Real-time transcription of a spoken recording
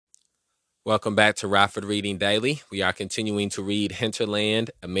Welcome back to Rockford Reading Daily. We are continuing to read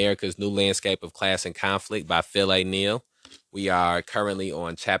Hinterland, America's New Landscape of Class and Conflict by Phil A. Neal. We are currently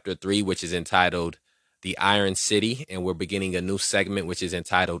on chapter 3, which is entitled The Iron City, and we're beginning a new segment, which is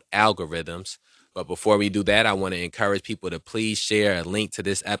entitled Algorithms. But before we do that, I want to encourage people to please share a link to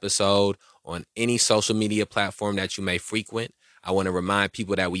this episode on any social media platform that you may frequent. I want to remind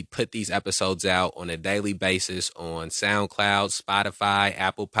people that we put these episodes out on a daily basis on SoundCloud, Spotify,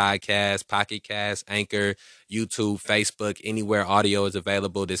 Apple Podcasts, Pocket Casts, Anchor, YouTube, Facebook, anywhere audio is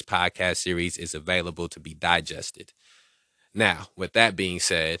available. This podcast series is available to be digested. Now, with that being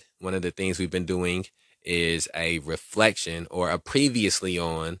said, one of the things we've been doing is a reflection or a previously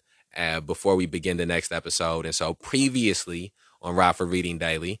on before we begin the next episode. And so previously on Rockford Reading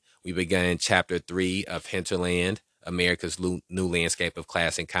Daily, we began chapter 3 of Hinterland, America's New Landscape of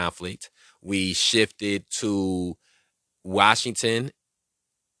Class and Conflict. We shifted to Washington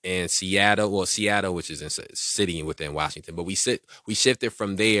and Seattle, Seattle, which is a city within Washington, but we shifted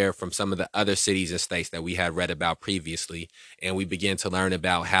from there from some of the other cities and states that we had read about previously, and we began to learn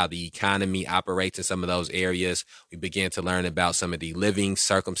about how the economy operates in some of those areas. We began to learn about some of the living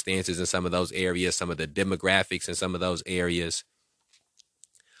circumstances in some of those areas, some of the demographics in some of those areas.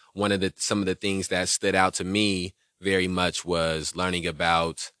 Some of the things that stood out to me very much was learning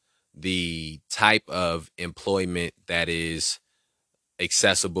about the type of employment that is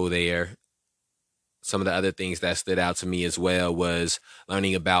accessible there. Some of the other things that stood out to me as well was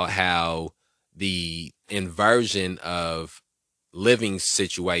learning about how the inversion of living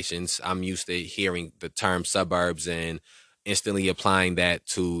situations, I'm used to hearing the term suburbs and instantly applying that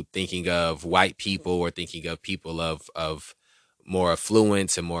to thinking of white people or thinking of people of more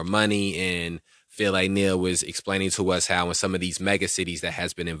affluence and more money. And Phil A. Neal was explaining to us how in some of these mega cities that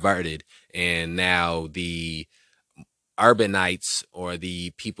has been inverted, and now the urbanites or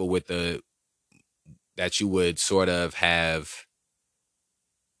the people with the that you would sort of have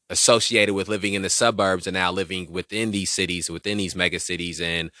associated with living in the suburbs are now living within these cities, within these mega cities,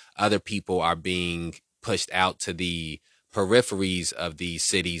 and other people are being pushed out to the peripheries of these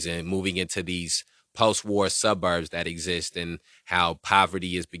cities and moving into these post-war suburbs that exist, and how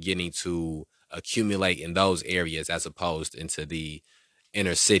poverty is beginning to accumulate in those areas as opposed into the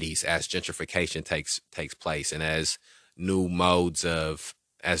inner cities as gentrification takes place, and as new modes of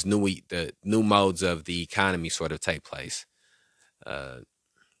the new modes of the economy sort of take place. Uh,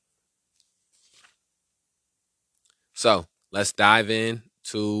 so let's dive in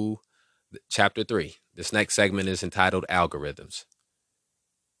to chapter 3. This next segment is entitled Algorithms.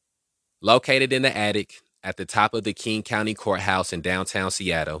 Located in the attic at the top of the King County Courthouse in downtown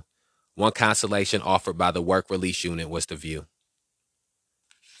Seattle, one consolation offered by the work release unit was the view.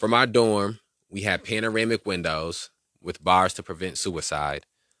 From our dorm, we had panoramic windows with bars to prevent suicide,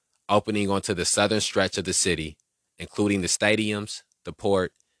 opening onto the southern stretch of the city, including the stadiums, the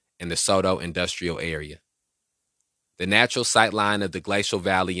port, and the Soto industrial area. The natural sightline of the glacial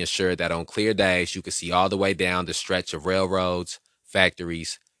valley ensured that on clear days you could see all the way down the stretch of railroads,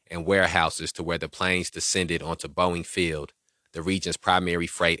 factories, and warehouses to where the planes descended onto Boeing Field, the region's primary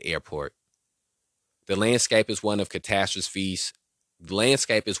freight airport. The landscape is one of catastrophes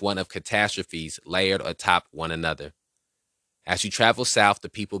layered atop one another. As you travel south, the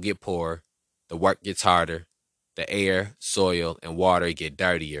people get poorer, the work gets harder, the air, soil, and water get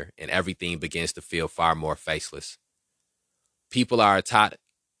dirtier, and everything begins to feel far more faceless. People are atomized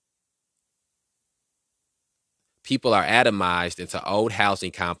into old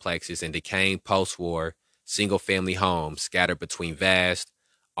housing complexes and decaying post-war single-family homes scattered between vast,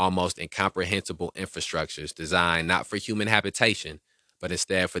 almost incomprehensible infrastructures designed not for human habitation, but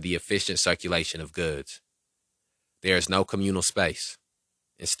instead for the efficient circulation of goods. There is no communal space.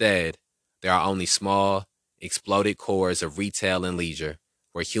 Instead, there are only small, exploded cores of retail and leisure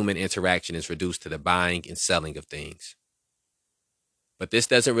where human interaction is reduced to the buying and selling of things. But this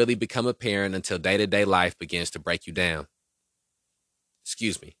doesn't really become apparent until day-to-day life begins to break you down.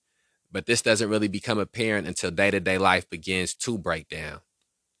 But this doesn't really become apparent until day-to-day life begins to break down.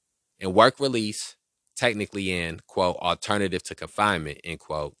 In work release, technically in, quote, alternative to confinement, end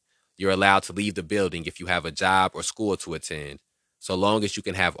quote, you're allowed to leave the building if you have a job or school to attend, so long as you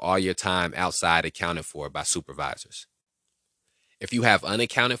can have all your time outside accounted for by supervisors. If you have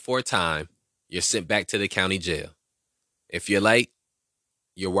unaccounted for time, you're sent back to the county jail. If you're late,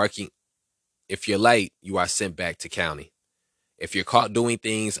 you are sent back to county. If you're caught doing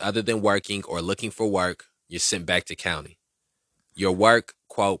things other than working or looking for work, you're sent back to county. Your work,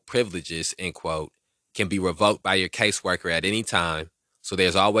 quote, privileges, end quote, can be revoked by your caseworker at any time, so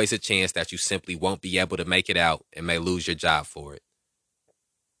there's always a chance that you simply won't be able to make it out and may lose your job for it.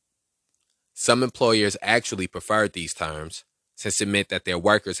 Some employers actually preferred these terms, since it meant that their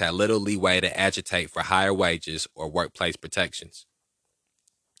workers had little leeway to agitate for higher wages or workplace protections.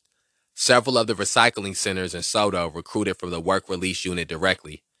 Several of the recycling centers in Soto recruited from the work release unit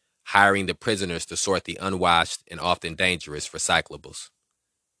directly, hiring the prisoners to sort the unwashed and often dangerous recyclables.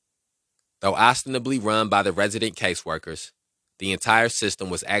 Though ostensibly run by the resident caseworkers, the entire system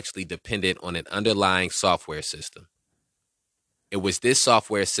was actually dependent on an underlying software system. It was this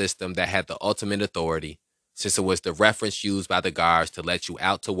software system that had the ultimate authority, since it was the reference used by the guards to let you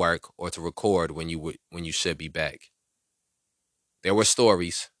out to work or to record when you should be back. There were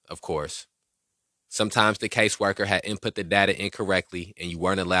stories, of course. Sometimes the caseworker had input the data incorrectly and you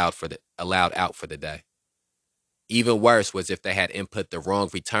weren't allowed out for the day. Even worse was if they had input the wrong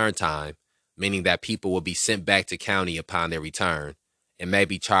return time, meaning that people would be sent back to county upon their return and may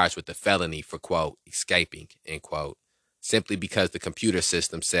be charged with a felony for, quote, escaping, end quote, simply because the computer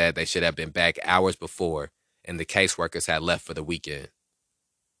system said they should have been back hours before and the caseworkers had left for the weekend.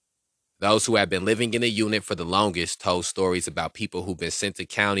 Those who had been living in the unit for the longest told stories about people who'd been sent to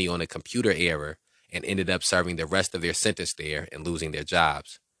county on a computer error and ended up serving the rest of their sentence there and losing their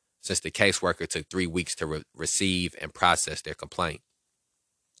jobs, since the caseworker took 3 weeks to receive and process their complaint.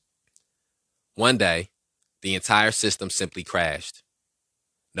 One day, the entire system simply crashed.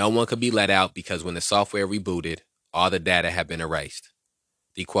 No one could be let out because when the software rebooted, all the data had been erased.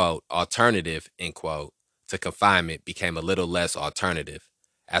 The, quote, alternative, end quote, to confinement became a little less alternative,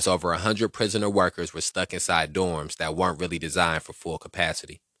 as over 100 prisoner workers were stuck inside dorms that weren't really designed for full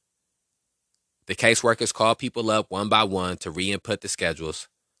capacity. The caseworkers called people up one by one to re-input the schedules,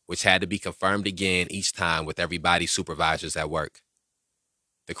 which had to be confirmed again each time with everybody's supervisors at work.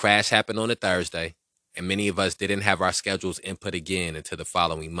 The crash happened on a Thursday, and many of us didn't have our schedules input again until the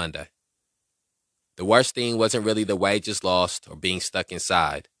following Monday. The worst thing wasn't really the wages lost or being stuck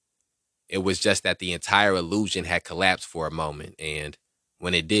inside. It was just that the entire illusion had collapsed for a moment, and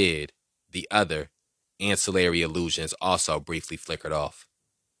when it did, the other, ancillary illusions also briefly flickered off.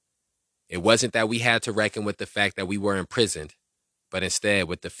 It wasn't that we had to reckon with the fact that we were imprisoned, but instead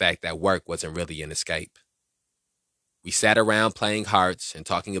with the fact that work wasn't really an escape. We sat around playing hearts and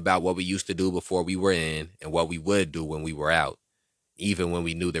talking about what we used to do before we were in and what we would do when we were out, even though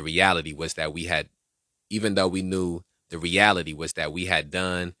we knew the reality was that we had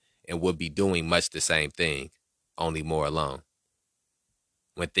done and would be doing much the same thing, only more alone.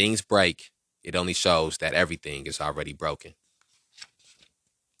 When things break, it only shows that everything is already broken.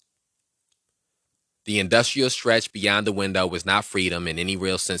 The industrial stretch beyond the window was not freedom in any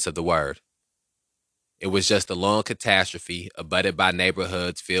real sense of the word. It was just a long catastrophe abutted by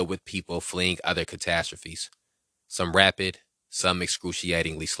neighborhoods filled with people fleeing other catastrophes, some rapid, some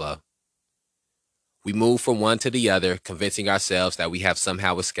excruciatingly slow. We moved from one to the other, convincing ourselves that we have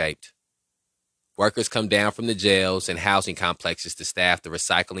somehow escaped. Workers come down from the jails and housing complexes to staff the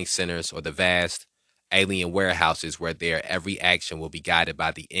recycling centers or the vast, alien warehouses where their every action will be guided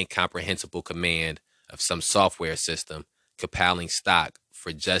by the incomprehensible command of some software system compiling stock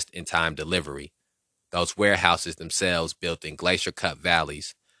for just-in-time delivery. Those warehouses themselves built in glacier-cut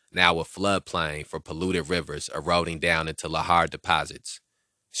valleys, now a floodplain for polluted rivers eroding down into lahar deposits,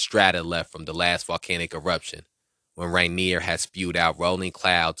 strata left from the last volcanic eruption, when Rainier had spewed out rolling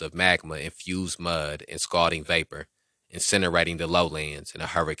clouds of magma-infused mud and scalding vapor, incinerating the lowlands in a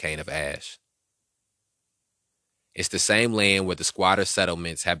hurricane of ash. It's the same land where the squatter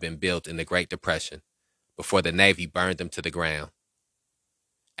settlements have been built in the Great Depression, before the Navy burned them to the ground.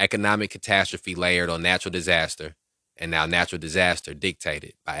 Economic catastrophe layered on natural disaster, and now natural disaster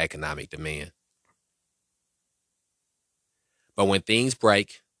dictated by economic demand. But when things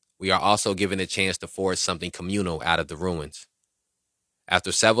break, we are also given a chance to forge something communal out of the ruins.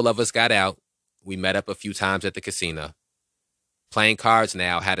 After several of us got out, we met up a few times at the casino. Playing cards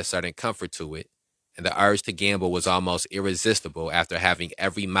now had a certain comfort to it, and the urge to gamble was almost irresistible after having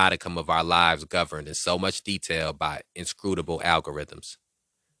every modicum of our lives governed in so much detail by inscrutable algorithms.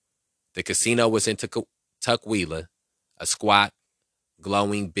 The casino was in Tukwila, a squat,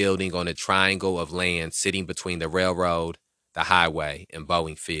 glowing building on a triangle of land sitting between the railroad, the highway, and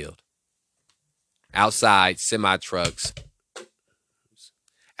Boeing Field. Outside, semi-trucks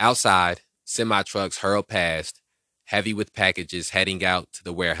hurled past, heavy with packages heading out to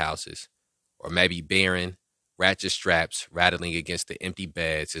the warehouses, or maybe bearing ratchet straps rattling against the empty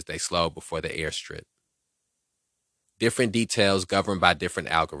beds as they slowed before the airstrip. Different details governed by different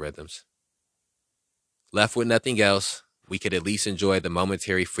algorithms. Left with nothing else, we could at least enjoy the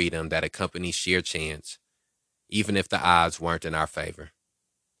momentary freedom that accompanies sheer chance, even if the odds weren't in our favor.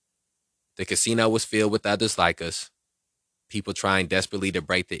 The casino was filled with others like us, people trying desperately to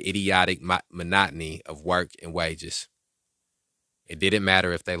break the idiotic monotony of work and wages. It didn't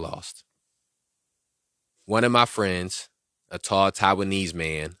matter if they lost. One of my friends, a tall Taiwanese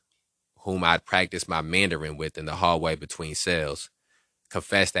man whom I'd practiced my Mandarin with in the hallway between sales,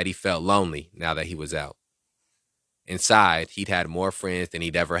 confessed that he felt lonely now that he was out. Inside, he'd had more friends than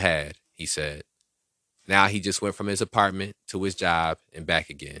he'd ever had, he said. Now he just went from his apartment to his job and back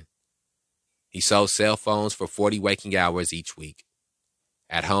again. He sold cell phones for 40 waking hours each week.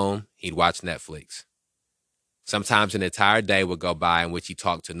 At home, he'd watch Netflix. Sometimes an entire day would go by in which he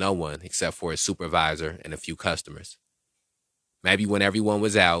talked to no one except for his supervisor and a few customers. Maybe when everyone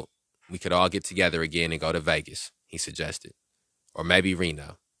was out, we could all get together again and go to Vegas, he suggested. Or maybe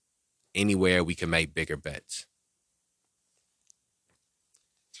Reno. Anywhere we can make bigger bets.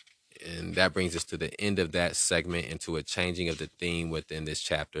 And that brings us to the end of that segment and to a changing of the theme within this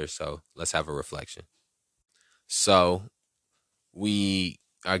chapter. So let's have a reflection. So we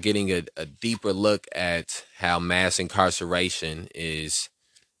are getting a deeper look at how mass incarceration is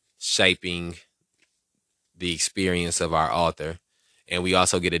shaping the experience of our author. And we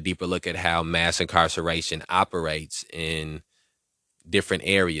also get a deeper look at how mass incarceration operates in different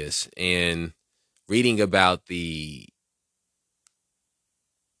areas. And reading about these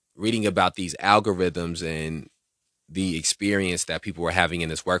algorithms and the experience that people were having in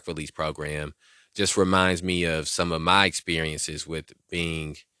this work release program just reminds me of some of my experiences with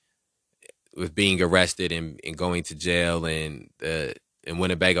being arrested and going to jail in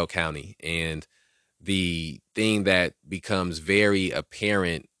Winnebago County. And the thing that becomes very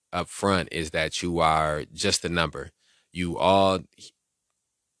apparent up front is that you are just a number. You all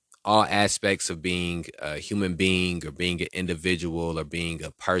aspects of being a human being or being an individual or being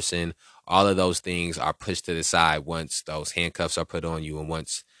a person, all of those things are pushed to the side once those handcuffs are put on you and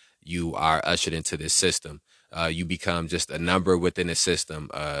once you are ushered into this system. You become just a number within a system,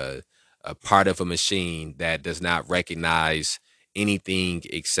 a part of a machine that does not recognize anything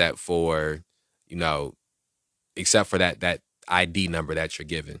except for that ID number that you're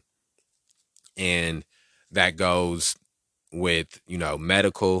given. And that goes with,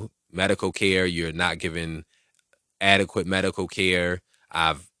 medical care. You're not given adequate medical care.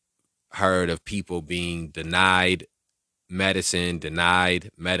 I've heard of people being denied medicine,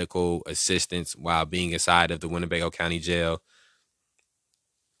 denied medical assistance while being inside of the Winnebago County Jail.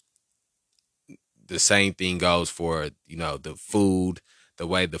 The same thing goes for, the food, the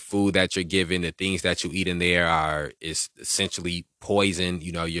way the food that you're given, the things that you eat in there is essentially poison.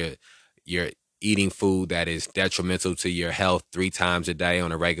 You're eating food that is detrimental to your health 3 times a day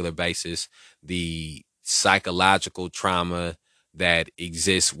on a regular basis. The psychological trauma that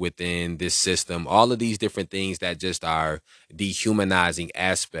exists within this system, all of these different things that just are dehumanizing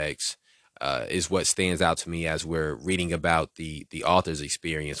aspects, is what stands out to me as we're reading about the author's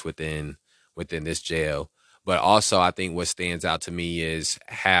experience within this jail. But also, I think what stands out to me is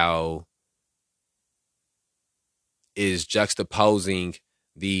how is juxtaposing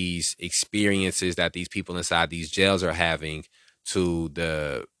these experiences that these people inside these jails are having to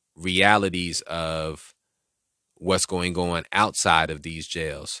the realities of what's going on outside of these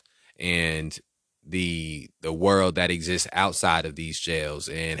jails and the world that exists outside of these jails,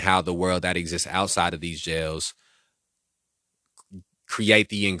 and how the world that exists outside of these jails create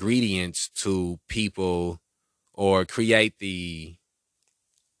the ingredients to people, or create the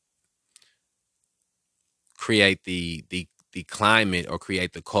climate, or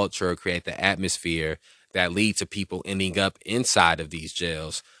create the culture, or create the atmosphere that lead to people ending up inside of these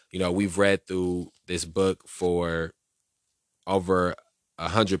jails. We've read through this book for over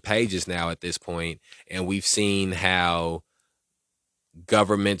 100 pages now at this point, and we've seen how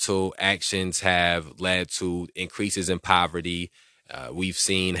governmental actions have led to increases in poverty. We've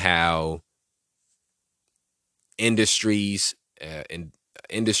seen how industries and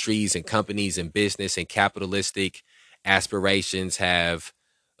companies and business and capitalistic aspirations have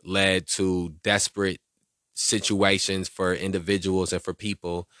led to desperate situations for individuals and for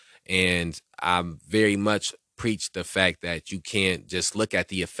people. And I'm very much preach the fact that you can't just look at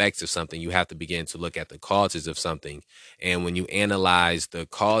the effects of something. You have to begin to look at the causes of something. And when you analyze the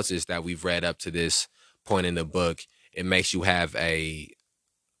causes that we've read up to this point in the book, it makes you have a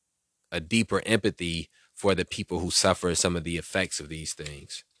deeper empathy for the people who suffer some of the effects of these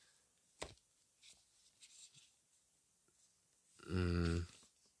things.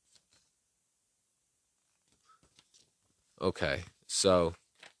 Okay, so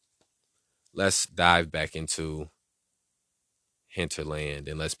let's dive back into Hinterland,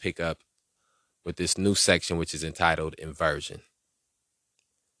 and let's pick up with this new section, which is entitled Inversion.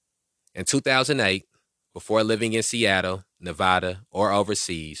 In 2008, Before living in Seattle, Nevada, or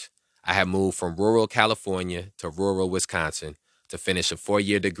overseas, I had moved from rural California to rural Wisconsin to finish a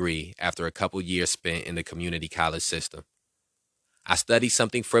 4-year degree after a couple years spent in the community college system. I studied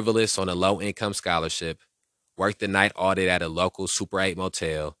something frivolous on a low-income scholarship, worked the night audit at a local Super 8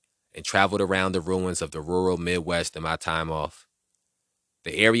 motel, and traveled around the ruins of the rural Midwest in my time off.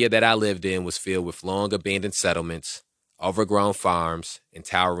 The area that I lived in was filled with long abandoned settlements, overgrown farms, and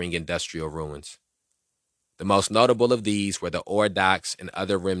towering industrial ruins. The most notable of these were the ore docks and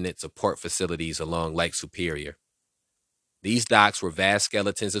other remnants of port facilities along Lake Superior. These docks were vast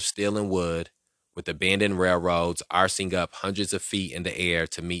skeletons of steel and wood, with abandoned railroads arcing up hundreds of feet in the air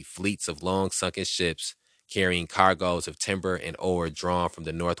to meet fleets of long sunken ships carrying cargoes of timber and ore drawn from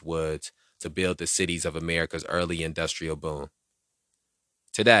the North Woods to build the cities of America's early industrial boom.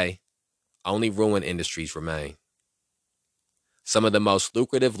 Today, only ruined industries remain. Some of the most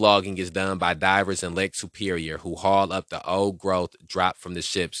lucrative logging is done by divers in Lake Superior who haul up the old growth dropped from the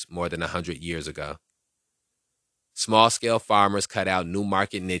ships more than 100 years ago. Small-scale farmers cut out new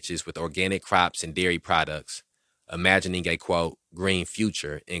market niches with organic crops and dairy products, imagining a, quote, green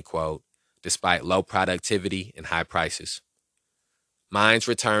future, end quote, despite low productivity and high prices. Mines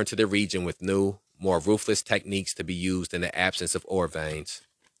return to the region with new, more ruthless techniques to be used in the absence of ore veins.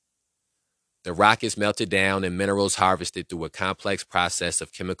 The rock is melted down and minerals harvested through a complex process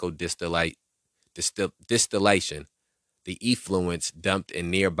of chemical distillation, the effluents dumped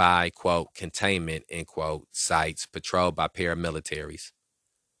in nearby, quote, containment, end quote, sites patrolled by paramilitaries.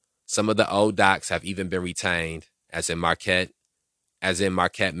 Some of the old docks have even been retained, as in Marquette,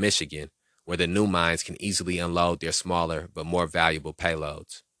 Michigan, where the new mines can easily unload their smaller but more valuable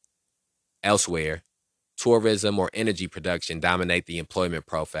payloads. Elsewhere, tourism or energy production dominate the employment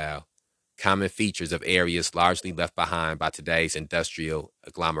profile, common features of areas largely left behind by today's industrial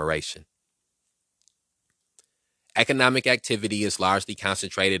agglomeration. Economic activity is largely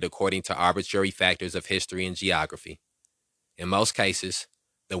concentrated according to arbitrary factors of history and geography. In most cases,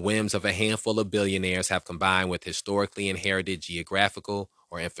 the whims of a handful of billionaires have combined with historically inherited geographical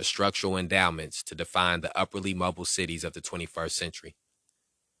or infrastructural endowments to define the upwardly mobile cities of the 21st century.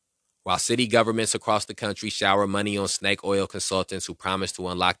 While city governments across the country shower money on snake oil consultants who promise to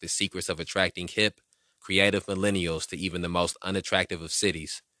unlock the secrets of attracting hip, creative millennials to even the most unattractive of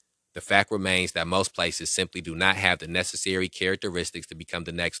cities, the fact remains that most places simply do not have the necessary characteristics to become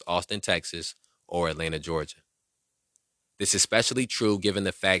the next Austin, Texas, or Atlanta, Georgia. This is especially true given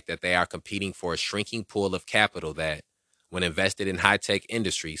the fact that they are competing for a shrinking pool of capital that, when invested in high-tech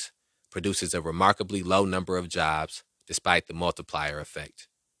industries, produces a remarkably low number of jobs despite the multiplier effect.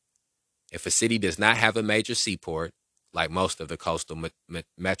 If a city does not have a major seaport, like most of the coastal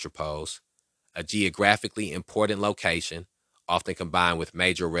metropoles, a geographically important location, often combined with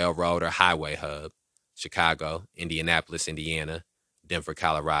major railroad or highway hub, Chicago, Indianapolis, Indiana, Denver,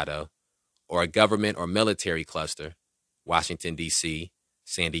 Colorado, or a government or military cluster, Washington, D.C.,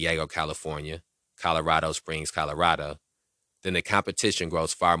 San Diego, California, Colorado Springs, Colorado, then the competition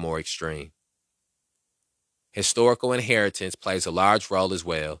grows far more extreme. Historical inheritance plays a large role as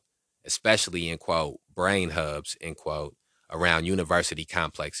well, especially in, quote, brain hubs, end quote, around university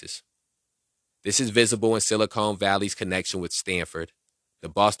complexes. This is visible in Silicon Valley's connection with Stanford, the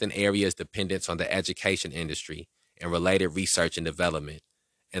Boston area's dependence on the education industry and related research and development,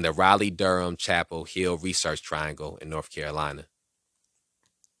 and the Raleigh-Durham Chapel Hill Research Triangle in North Carolina.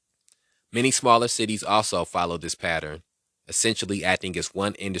 Many smaller cities also follow this pattern, essentially acting as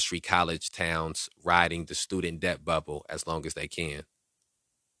one industry college towns riding the student debt bubble as long as they can.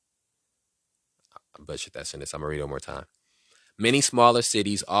 I butchered that sentence. I'm going to read it one more time. Many smaller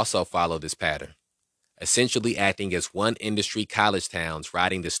cities also follow this pattern, essentially acting as one industry college towns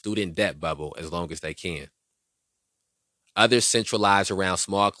riding the student debt bubble as long as they can. Others centralize around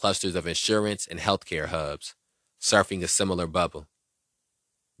small clusters of insurance and healthcare hubs, surfing a similar bubble.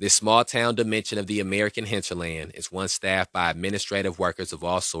 This small town dimension of the American hinterland is one staffed by administrative workers of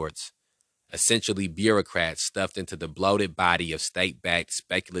all sorts, essentially bureaucrats stuffed into the bloated body of state-backed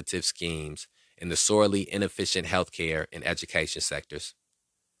speculative schemes in the sorely inefficient healthcare and education sectors.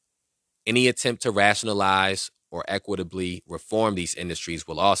 Any attempt to rationalize or equitably reform these industries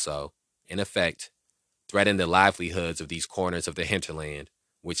will also, in effect, threaten the livelihoods of these corners of the hinterland,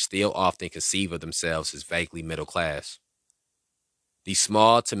 which still often conceive of themselves as vaguely middle class. These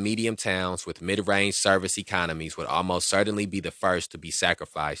small to medium towns with mid-range service economies would almost certainly be the first to be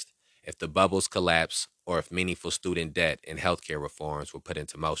sacrificed if the bubbles collapse or if meaningful student debt and healthcare reforms were put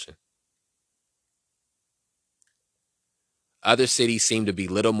into motion. Other cities seem to be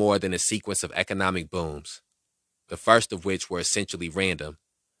little more than a sequence of economic booms, the first of which were essentially random,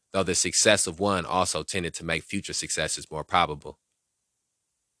 though the success of one also tended to make future successes more probable.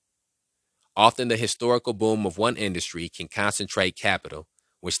 Often the historical boom of one industry can concentrate capital,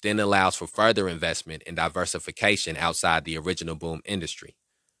 which then allows for further investment and diversification outside the original boom industry.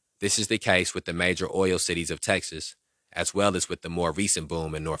 This is the case with the major oil cities of Texas, as well as with the more recent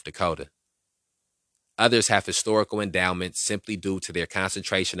boom in North Dakota. Others have historical endowments simply due to their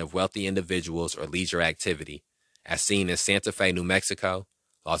concentration of wealthy individuals or leisure activity, as seen in Santa Fe, New Mexico,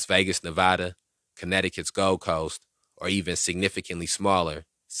 Las Vegas, Nevada, Connecticut's Gold Coast, or even significantly smaller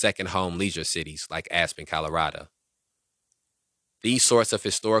second home leisure cities like Aspen, Colorado. These sorts of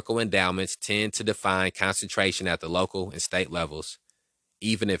historical endowments tend to define concentration at the local and state levels,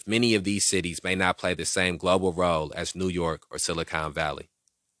 even if many of these cities may not play the same global role as New York or Silicon Valley.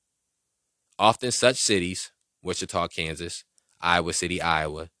 Often such cities, Wichita, Kansas, Iowa City,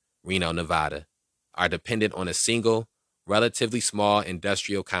 Iowa, Reno, Nevada, are dependent on a single, relatively small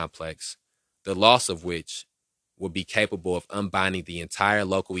industrial complex, the loss of which would be capable of unbinding the entire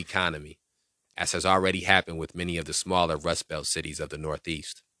local economy, as has already happened with many of the smaller Rust Belt cities of the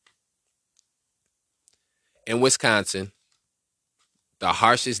Northeast. In Wisconsin, the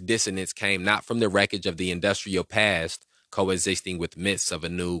harshest dissonance came not from the wreckage of the industrial past coexisting with myths of a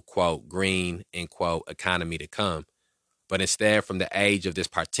new, quote, green, end quote, economy to come, but instead from the age of this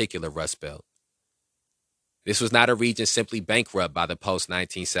particular Rust Belt. This was not a region simply bankrupt by the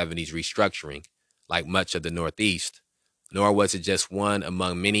post-1970s restructuring, like much of the Northeast, nor was it just one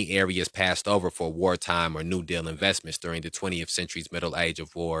among many areas passed over for wartime or New Deal investments during the 20th century's middle age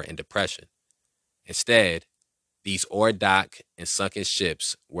of war and depression. Instead, these ore dock and sunken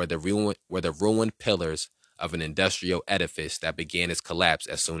ships were the ruined pillars of an industrial edifice that began its collapse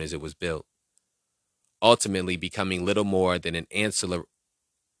as soon as it was built, ultimately becoming little more than an ancillary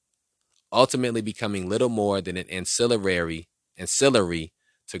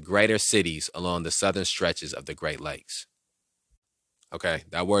to greater cities along the southern stretches of the Great Lakes. Okay,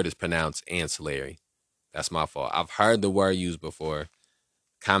 that word is pronounced ancillary. That's my fault. I've heard the word used before.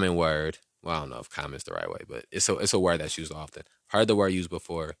 Common word. Well, I don't know if common is the right way, but it's a word that's used often. Heard the word used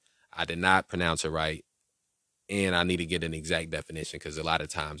before. I did not pronounce it right, and I need to get an exact definition because a lot of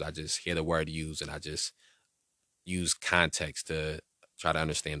times I just hear the word used and I just use context to try to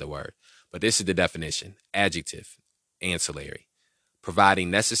understand the word. But this is the definition: adjective, ancillary, providing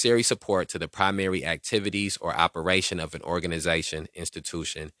necessary support to the primary activities or operation of an organization,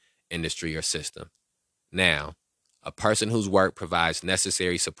 institution, industry, or system. Noun, a person whose work provides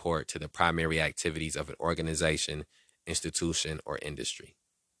necessary support to the primary activities of an organization, institution, or industry.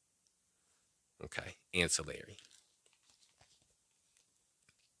 Okay, ancillary.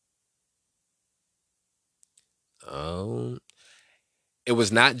 It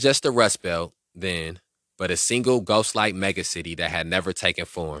was not just a Rust Belt then, but a single ghost-like megacity that had never taken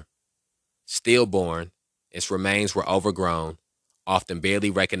form. Stillborn, its remains were overgrown, often barely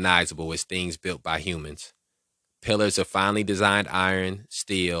recognizable as things built by humans. Pillars of finely designed iron,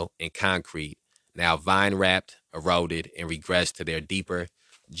 steel, and concrete, now vine-wrapped, eroded, and regressed to their deeper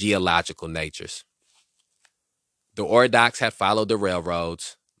geological natures. The ore docks had followed the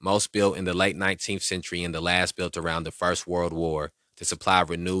railroads, most built in the late 19th century and the last built around the First World War to supply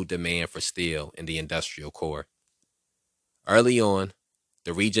renewed demand for steel in the industrial core. Early on,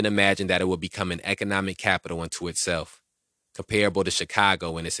 the region imagined that it would become an economic capital unto itself, comparable to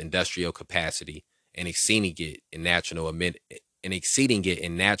Chicago in its industrial capacity and exceeding it in natural amenities.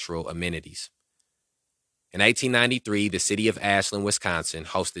 In 1893, the city of Ashland, Wisconsin,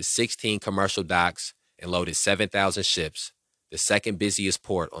 hosted 16 commercial docks and loaded 7,000 ships, the second busiest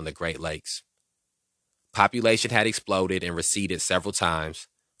port on the Great Lakes. Population had exploded and receded several times,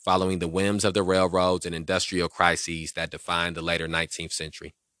 following the whims of the railroads and industrial crises that defined the later 19th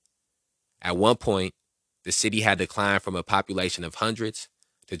century. At one point, the city had declined from a population of hundreds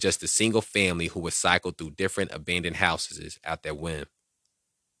to just a single family who would cycle through different abandoned houses at their whim.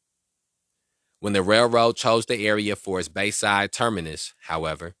 When the railroad chose the area for its Bayside terminus,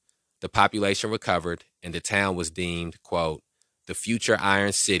 however, the population recovered and the town was deemed, quote, the future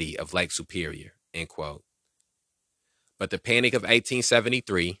Iron City of Lake Superior, end quote. But the Panic of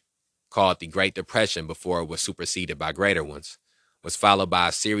 1873, called the Great Depression before it was superseded by greater ones, was followed by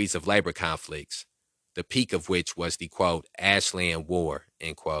a series of labor conflicts, the peak of which was the, quote, Ashland War,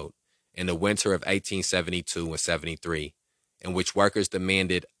 end quote, in the winter of 1872 and 73, in which workers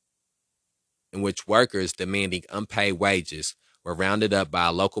demanding unpaid wages were rounded up by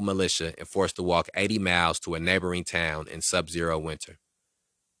a local militia and forced to walk 80 miles to a neighboring town in sub-zero winter.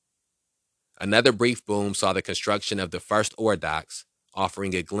 Another brief boom saw the construction of the first ore docks,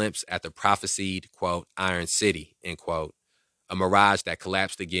 offering a glimpse at the prophesied, quote, Iron City, end quote, a mirage that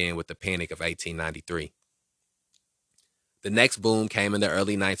collapsed again with the Panic of 1893. The next boom came in the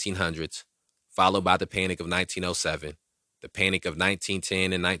early 1900s, followed by the Panic of 1907, the Panic of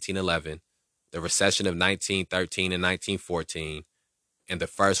 1910 and 1911, the recession of 1913 and 1914, and the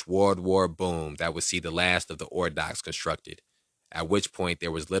First World War boom that would see the last of the ore docks constructed, at which point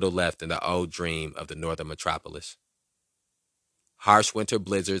there was little left in the old dream of the northern metropolis. Harsh winter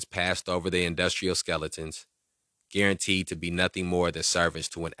blizzards passed over the industrial skeletons, guaranteed to be nothing more than servants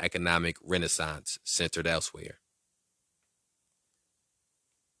to an economic renaissance centered elsewhere.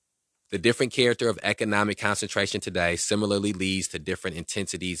 The different character of economic concentration today similarly leads to different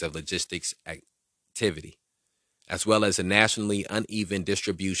intensities of logistics activity, as well as a nationally uneven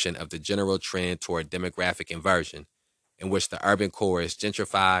distribution of the general trend toward demographic inversion, in which the urban core is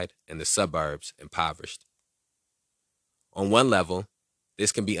gentrified and the suburbs impoverished. On one level,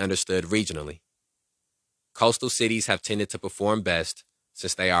 this can be understood regionally. Coastal cities have tended to perform best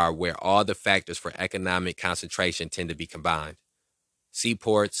since they are where all the factors for economic concentration tend to be combined.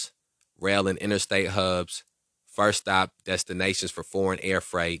 Seaports, rail and interstate hubs, first stop destinations for foreign air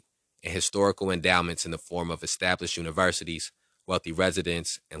freight, and historical endowments in the form of established universities, wealthy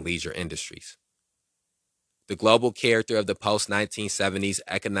residents, and leisure industries. The global character of the post-1970s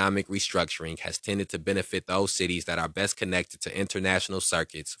economic restructuring has tended to benefit those cities that are best connected to international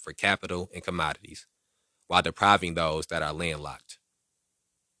circuits for capital and commodities, while depriving those that are landlocked.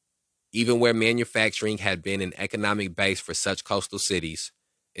 Even where manufacturing had been an economic base for such coastal cities,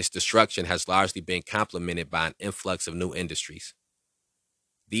 its destruction has largely been complemented by an influx of new industries.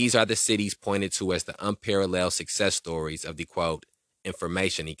 These are the cities pointed to as the unparalleled success stories of the, quote,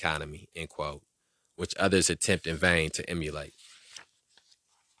 information economy, end quote, which others attempt in vain to emulate.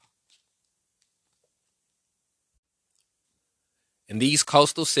 In these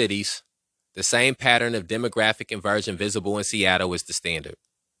coastal cities, the same pattern of demographic inversion visible in Seattle is the standard.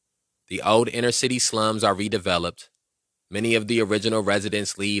 The old inner city slums are redeveloped. Many of the original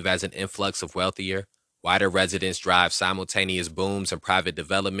residents leave as an influx of wealthier, whiter residents drive simultaneous booms in private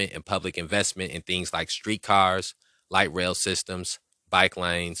development and public investment in things like streetcars, light rail systems, bike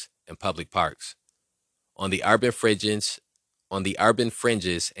lanes, and public parks. On the urban fringes,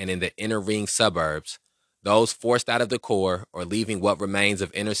 and in the inner ring suburbs, those forced out of the core or leaving what remains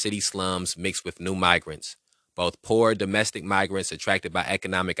of inner city slums mix with new migrants, both poor domestic migrants attracted by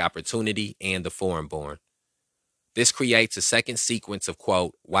economic opportunity and the foreign-born. This creates a second sequence of,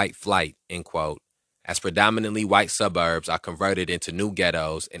 quote, white flight, end quote, as predominantly white suburbs are converted into new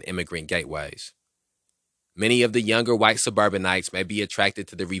ghettos and immigrant gateways. Many of the younger white suburbanites may be attracted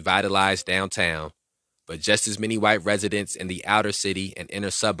to the revitalized downtown, but just as many white residents in the outer city and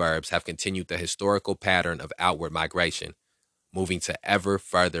inner suburbs have continued the historical pattern of outward migration, moving to ever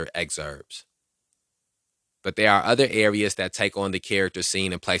further exurbs. But there are other areas that take on the character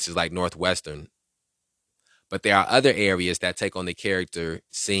seen in places like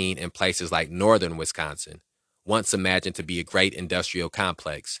northern Wisconsin, once imagined to be a great industrial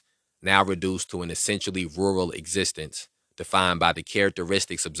complex, now reduced to an essentially rural existence, defined by the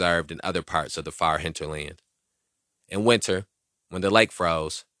characteristics observed in other parts of the far hinterland. In winter, when the lake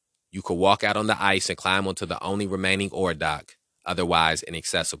froze, you could walk out on the ice and climb onto the only remaining ore dock, otherwise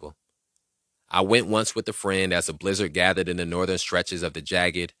inaccessible. I went once with a friend as a blizzard gathered in the northern stretches of the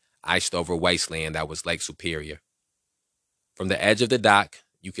jagged, iced-over wasteland that was Lake Superior. From the edge of the dock,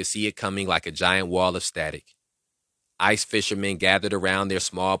 you could see it coming like a giant wall of static. Ice fishermen gathered around their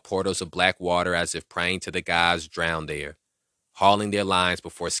small portals of black water as if praying to the gods drowned there, hauling their lines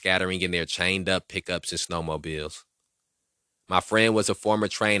before scattering in their chained-up pickups and snowmobiles. My friend was a former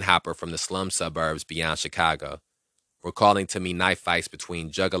train hopper from the slum suburbs beyond Chicago, recalling to me knife fights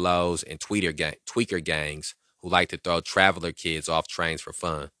between juggalos and tweaker gangs who like to throw traveler kids off trains for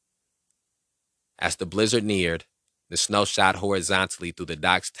fun. As the blizzard neared, the snow shot horizontally through the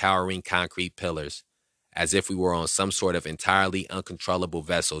dock's towering concrete pillars, as if we were on some sort of entirely uncontrollable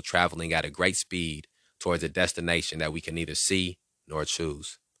vessel traveling at a great speed towards a destination that we can neither see nor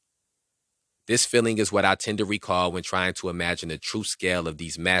choose. This feeling is what I tend to recall when trying to imagine the true scale of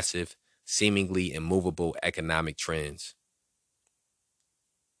these massive, seemingly immovable economic trends.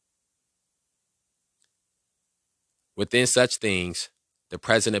 Within such things, the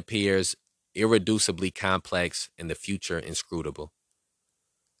present appears irreducibly complex and the future inscrutable.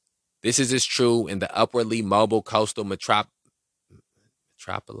 This is as true in the upwardly mobile coastal metropoles.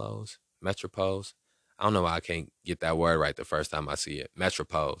 I don't know why I can't get that word right the first time I see it.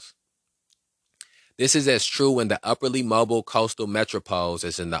 Metropoles. This is as true in the upwardly mobile coastal metropoles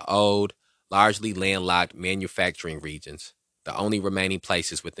as in the old, largely landlocked manufacturing regions. the only remaining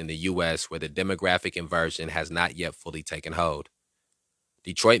places within the U.S. where the demographic inversion has not yet fully taken hold.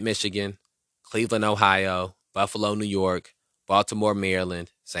 Detroit, Michigan, Cleveland, Ohio, Buffalo, New York, Baltimore,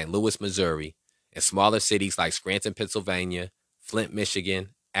 Maryland, St. Louis, Missouri, and smaller cities like Scranton, Pennsylvania, Flint, Michigan,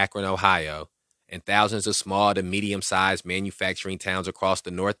 Akron, Ohio, and thousands of small to medium-sized manufacturing towns across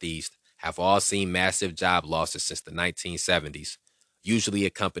the Northeast have all seen massive job losses since the 1970s, usually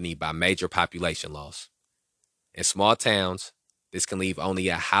accompanied by major population loss. In small towns, this can leave only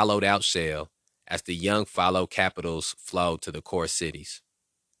a hollowed-out shell as the young follow capitals flow to the core cities.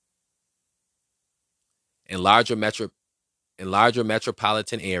 In larger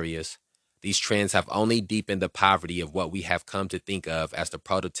metropolitan areas, these trends have only deepened the poverty of what we have come to think of as the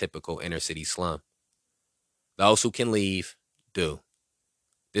prototypical inner city slum. Those who can leave, do.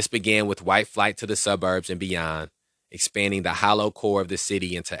 This began with white flight to the suburbs and beyond, expanding the hollow core of the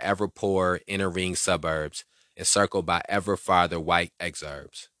city into ever poorer inner ring suburbs, encircled by ever farther white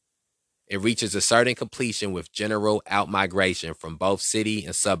exurbs. It reaches a certain completion with general outmigration from both city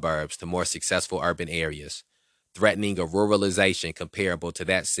and suburbs to more successful urban areas, threatening a ruralization comparable to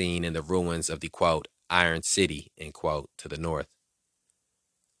that seen in the ruins of the, quote, Iron City, end quote, to the north.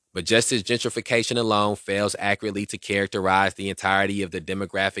 But just as gentrification alone fails accurately to characterize the entirety of the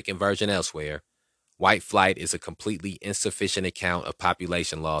demographic inversion elsewhere, white flight is a completely insufficient account of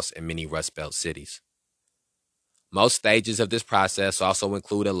population loss in many Rust Belt cities. Most stages of this process also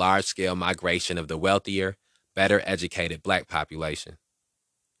include a large-scale migration of the wealthier, better educated black population.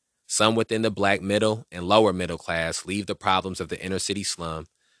 Some within the black middle and lower middle class leave the problems of the inner city slum,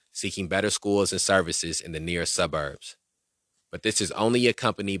 seeking better schools and services in the nearest suburbs. But this is only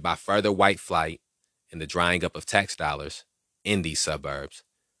accompanied by further white flight and the drying up of tax dollars in these suburbs,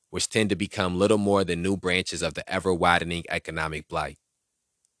 which tend to become little more than new branches of the ever-widening economic blight.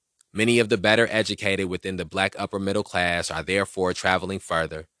 Many of the better educated within the black upper middle class are therefore traveling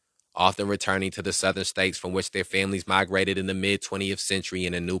further, often returning to the southern states from which their families migrated in the mid-20th century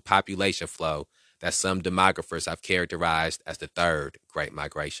in a new population flow that some demographers have characterized as the Third Great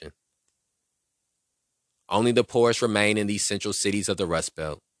Migration. Only the poorest remain in these central cities of the Rust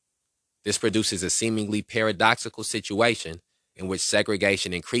Belt. This produces a seemingly paradoxical situation in which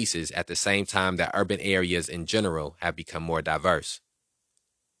segregation increases at the same time that urban areas in general have become more diverse.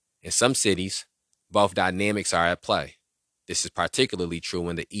 In some cities, both dynamics are at play. This is particularly true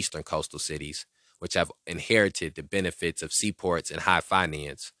in the eastern coastal cities, which have inherited the benefits of seaports and high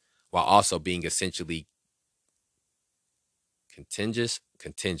finance, while also being essentially contiguous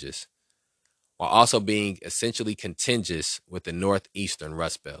with the northeastern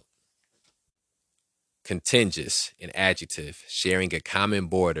Rust Belt. Contiguous, an adjective, sharing a common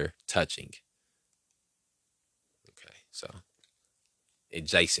border, touching. Okay, so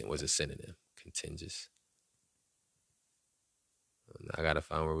adjacent was a synonym, contiguous. I gotta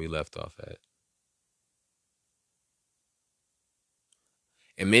find where we left off at.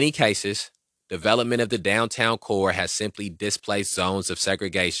 In many cases, development of the downtown core has simply displaced zones of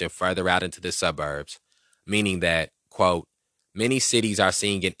segregation further out into the suburbs, meaning that, quote, many cities are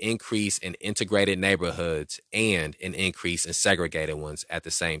seeing an increase in integrated neighborhoods and an increase in segregated ones at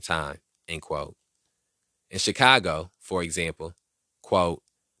the same time, end quote. In Chicago, for example, quote,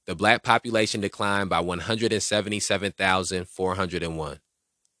 the black population declined by 177,401,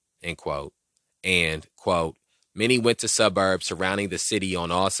 end quote, and, quote, many went to suburbs surrounding the city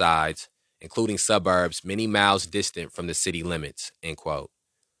on all sides, including suburbs many miles distant from the city limits, end quote,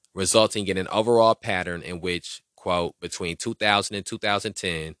 resulting in an overall pattern in which, quote, between 2000 and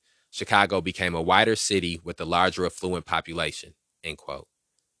 2010, Chicago became a whiter city with a larger affluent population, end quote.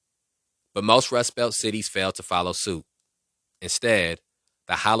 But most Rust Belt cities failed to follow suit. Instead,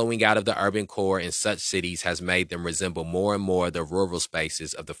 the hollowing out of the urban core in such cities has made them resemble more and more the rural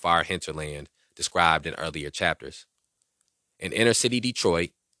spaces of the far hinterland described in earlier chapters. In inner city Detroit,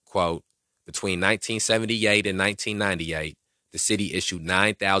 quote, between 1978 and 1998, the city issued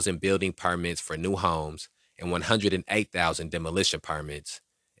 9,000 building permits for new homes and 108,000 demolition permits,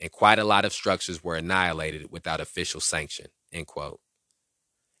 and quite a lot of structures were annihilated without official sanction, end quote.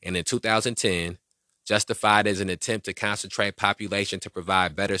 And in 2010, justified as an attempt to concentrate population to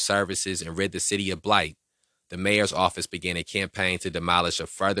provide better services and rid the city of blight, the mayor's office began a campaign to demolish a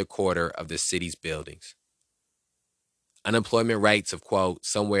further quarter of the city's buildings. Unemployment rates of, quote,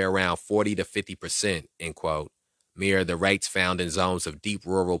 somewhere around 40 to 50%, end quote, mirror the rates found in zones of deep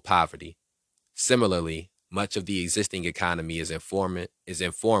rural poverty. Similarly, much of the existing economy is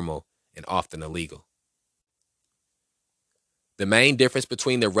informal and often illegal. The main difference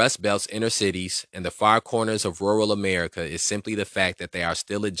between the Rust Belt's inner cities and the far corners of rural America is simply the fact that they are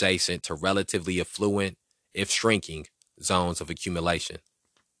still adjacent to relatively affluent, if shrinking, zones of accumulation.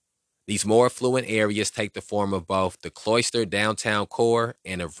 These more affluent areas take the form of both the cloistered downtown core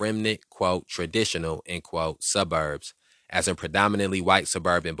and of remnant, quote, traditional, end quote, suburbs, as in predominantly white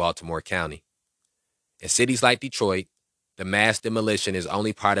suburban Baltimore County. In cities like Detroit, the mass demolition is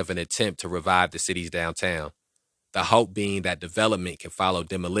only part of an attempt to revive the city's downtown, the hope being that development can follow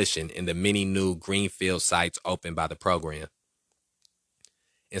demolition in the many new greenfield sites opened by the program.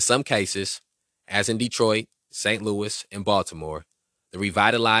 In some cases, as in Detroit, St. Louis, and Baltimore, the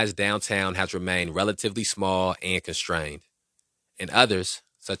revitalized downtown has remained relatively small and constrained. In others,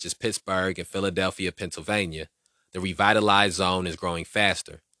 such as Pittsburgh and Philadelphia, Pennsylvania, the revitalized zone is growing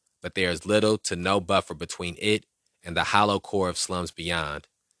faster, but there is little to no buffer between it and the hollow core of slums beyond.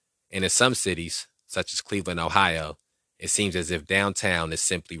 And in some cities, such as Cleveland, Ohio, it seems as if downtown is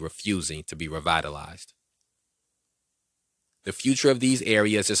simply refusing to be revitalized. The future of these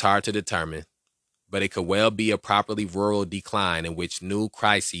areas is hard to determine, but it could well be a properly rural decline in which new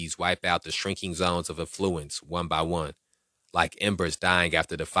crises wipe out the shrinking zones of affluence one by one, like embers dying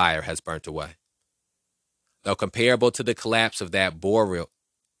after the fire has burnt away. Though comparable to the collapse of that boreal,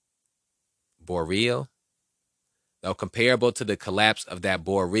 end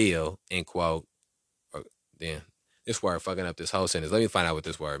quote, or damn, this word fucking up this whole sentence. Let me find out what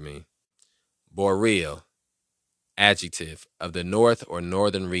this word means. Boreal, adjective, of the north or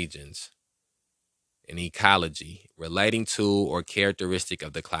northern regions. An ecology, relating to or characteristic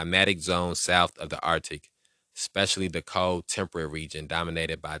of the climatic zone south of the Arctic, especially the cold temperate region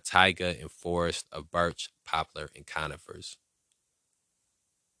dominated by taiga and forests of birch, poplar, and conifers.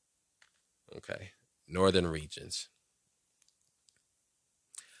 Okay, northern regions.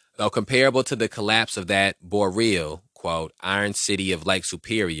 Though comparable to the collapse of that boreal, quote, iron city of Lake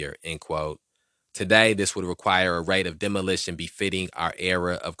Superior, end quote, today this would require a rate of demolition befitting our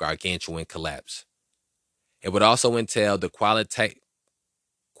era of gargantuan collapse. It would also entail the qualitatively,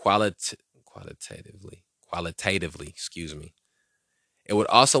 It would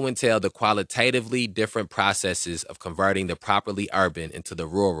also entail the qualitatively different processes of converting the properly urban into the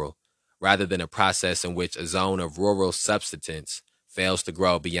rural, rather than a process in which a zone of rural subsistence fails to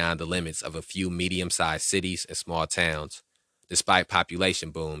grow beyond the limits of a few medium-sized cities and small towns, despite population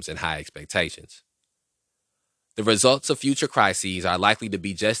booms and high expectations. The results of future crises are likely to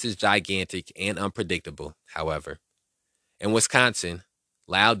be just as gigantic and unpredictable, however. In Wisconsin,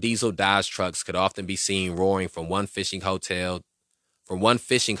 loud diesel Dodge trucks could often be seen roaring from one fishing hole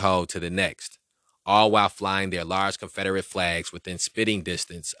to the next, all while flying their large Confederate flags within spitting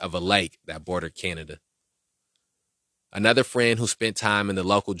distance of a lake that bordered Canada. Another friend who spent time in the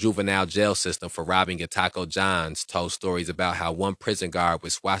local juvenile jail system for robbing a Taco John's told stories about how one prison guard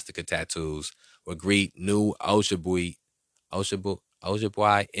with swastika tattoos would greet new Ojibwe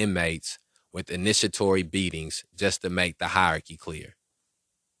inmates with initiatory beatings just to make the hierarchy clear.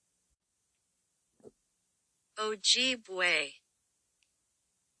 Ojibwe.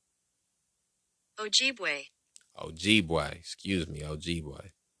 Ojibwe, excuse me,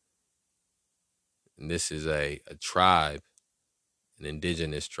 Ojibwe. And this is a tribe, an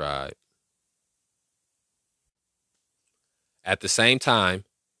indigenous tribe. At the same time,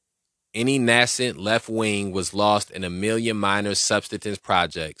 any nascent left wing was lost in a million minor subsistence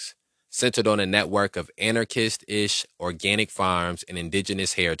projects centered on a network of anarchist-ish organic farms and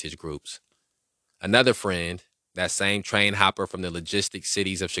indigenous heritage groups. Another friend, that same train hopper from the logistic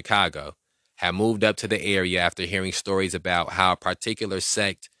cities of Chicago, had moved up to the area after hearing stories about how a particular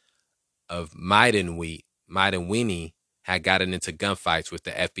sect of Maidenwini had gotten into gunfights with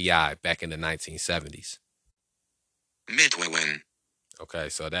the FBI back in the 1970s. Midwin. Okay,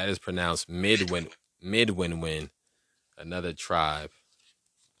 so that is pronounced Midwin, another tribe.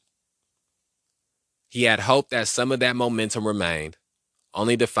 He had hoped that some of that momentum remained,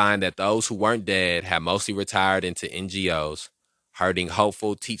 only to find that those who weren't dead had mostly retired into NGOs, herding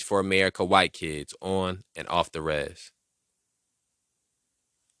hopeful Teach for America white kids on and off the res.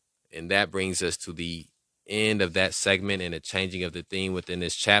 And that brings us to the end of that segment and the changing of the theme within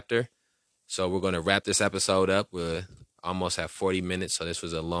this chapter. So we're going to wrap this episode up. We're almost at 40 minutes, so this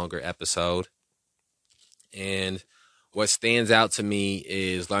was a longer episode. And what stands out to me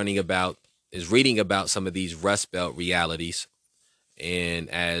is reading about some of these Rust Belt realities. And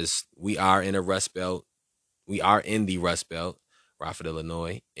as we are in the Rust Belt, Rockford,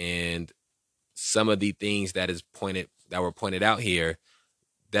 Illinois, and some of the things that were pointed out here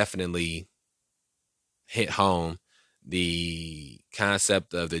definitely hit home. The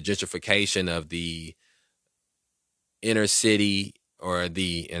concept of the gentrification of the inner city of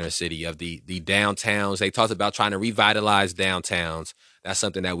the downtowns. They talked about trying to revitalize downtowns. That's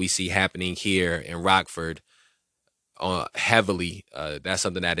something that we see happening here in Rockford heavily. That's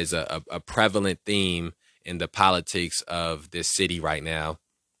something that is a prevalent theme in the politics of this city right now.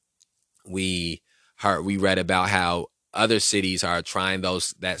 We read about how other cities are trying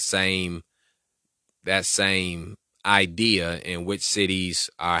that same idea, and which cities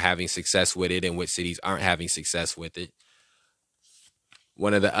are having success with it and which cities aren't having success with it.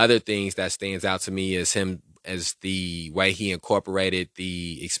 One of the other things that stands out to me is him as the way he incorporated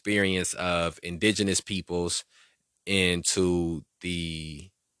the experience of indigenous peoples into the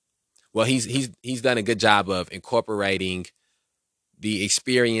he's done a good job of incorporating the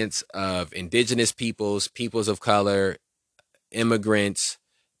experience of indigenous peoples, peoples of color, immigrants,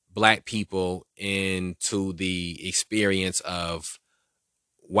 black people into the experience of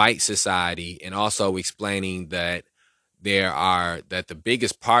white society, and also explaining that the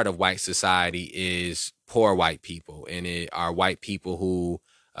biggest part of white society is poor white people, and it are white people who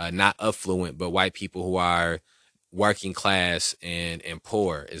not affluent, but white people who are working class and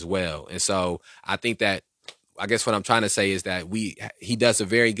poor as well. And so I think that, I guess what I'm trying to say is that he does a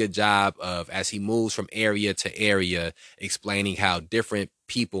very good job of, as he moves from area to area, explaining how different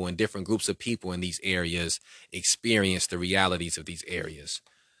people and different groups of people in these areas experience the realities of these areas.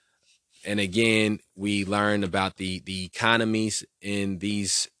 And again, we learn about the economies in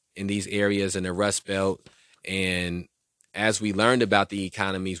these areas in the Rust Belt. And as we learned about the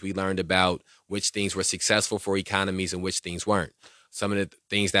economies, we learned about which things were successful for economies and which things weren't. Some of the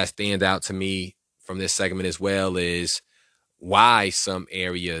things that stand out to me from this segment as well is why some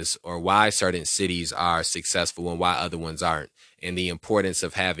areas or why certain cities are successful and why other ones aren't, and the importance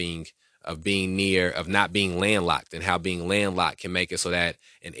of not being landlocked, and how being landlocked can make it so that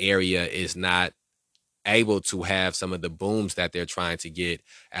an area is not able to have some of the booms that they're trying to get,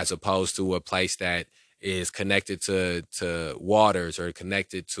 as opposed to a place that is connected to waters, or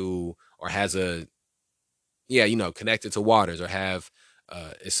connected to, or has connected to waters, or have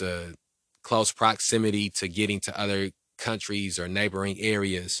it's a close proximity to getting to other countries or neighboring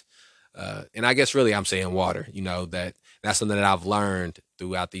areas. And I guess really I'm saying water, that's something that I've learned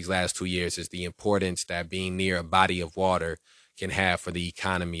throughout these last 2 years, is the importance that being near a body of water can have for the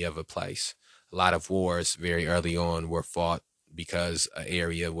economy of a place. A lot of wars very early on were fought because an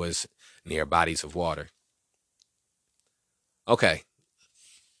area was near bodies of water. Okay,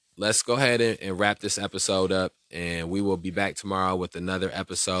 let's go ahead and wrap this episode up, and we will be back tomorrow with another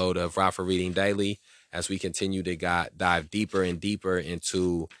episode of Rafa Reading Daily, as we continue to dive deeper and deeper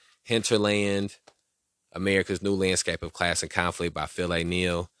into Hinterland, America's New Landscape of Class and Conflict by Phil A.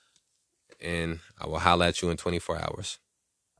 Neal. And I will holler at you in 24 hours.